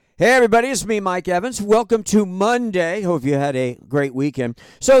Hey everybody, it's me, Mike Evans. Welcome to Monday. Hope you had a great weekend.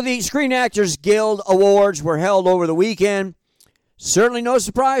 So the Screen Actors Guild Awards were held over the weekend. Certainly no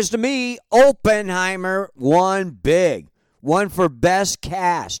surprise to me, Oppenheimer won big. Won for Best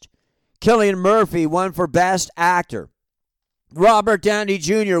Cast. Cillian Murphy won for Best Actor. Robert Downey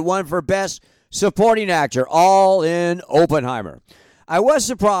Jr. won for Best Supporting Actor, all in Oppenheimer. I was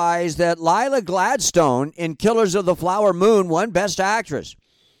surprised that Lila Gladstone in Killers of the Flower Moon won Best Actress.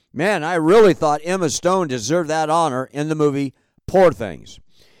 Man, I really thought Emma Stone deserved that honor in the movie Poor Things.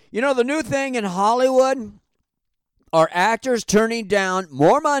 You know, the new thing in Hollywood are actors turning down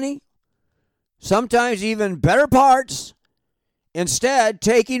more money, sometimes even better parts, instead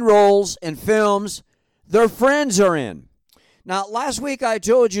taking roles in films their friends are in. Now, last week I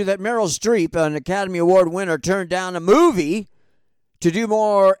told you that Meryl Streep, an Academy Award winner, turned down a movie to do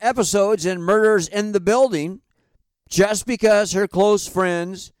more episodes in Murders in the Building just because her close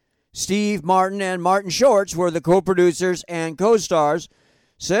friends Steve Martin and Martin Short were the co-producers and co-stars.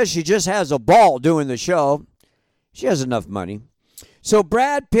 Says she just has a ball doing the show. She has enough money. So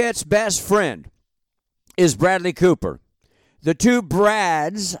Brad Pitt's best friend is Bradley Cooper. The two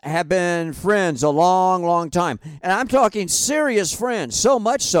Brads have been friends a long, long time. And I'm talking serious friends, so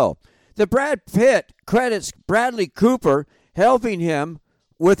much so that Brad Pitt credits Bradley Cooper helping him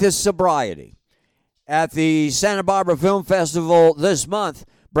with his sobriety. At the Santa Barbara Film Festival this month,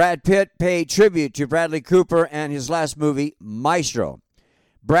 Brad Pitt paid tribute to Bradley Cooper and his last movie, Maestro.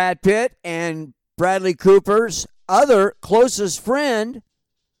 Brad Pitt and Bradley Cooper's other closest friend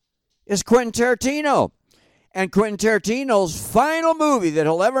is Quentin Tarantino. And Quentin Tarantino's final movie that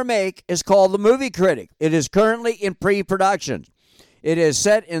he'll ever make is called The Movie Critic. It is currently in pre-production. It is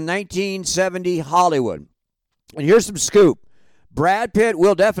set in 1970 Hollywood. And here's some scoop. Brad Pitt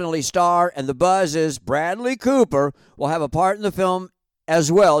will definitely star, and the buzz is Bradley Cooper will have a part in the film as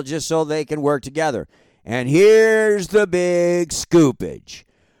well, just so they can work together. And here's the big scoopage.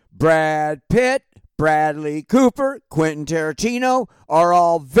 Brad Pitt, Bradley Cooper, Quentin Tarantino are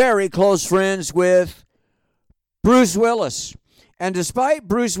all very close friends with Bruce Willis. And despite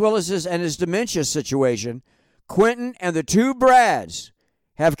Bruce Willis's and his dementia situation, Quentin and the two Brads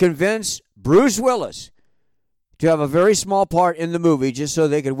have convinced Bruce Willis to have a very small part in the movie just so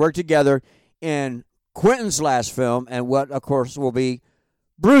they could work together in Quentin's last film and what, of course, will be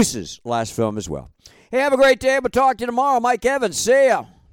Bruce's last film as well. Hey, have a great day. We'll talk to you tomorrow. Mike Evans. See ya.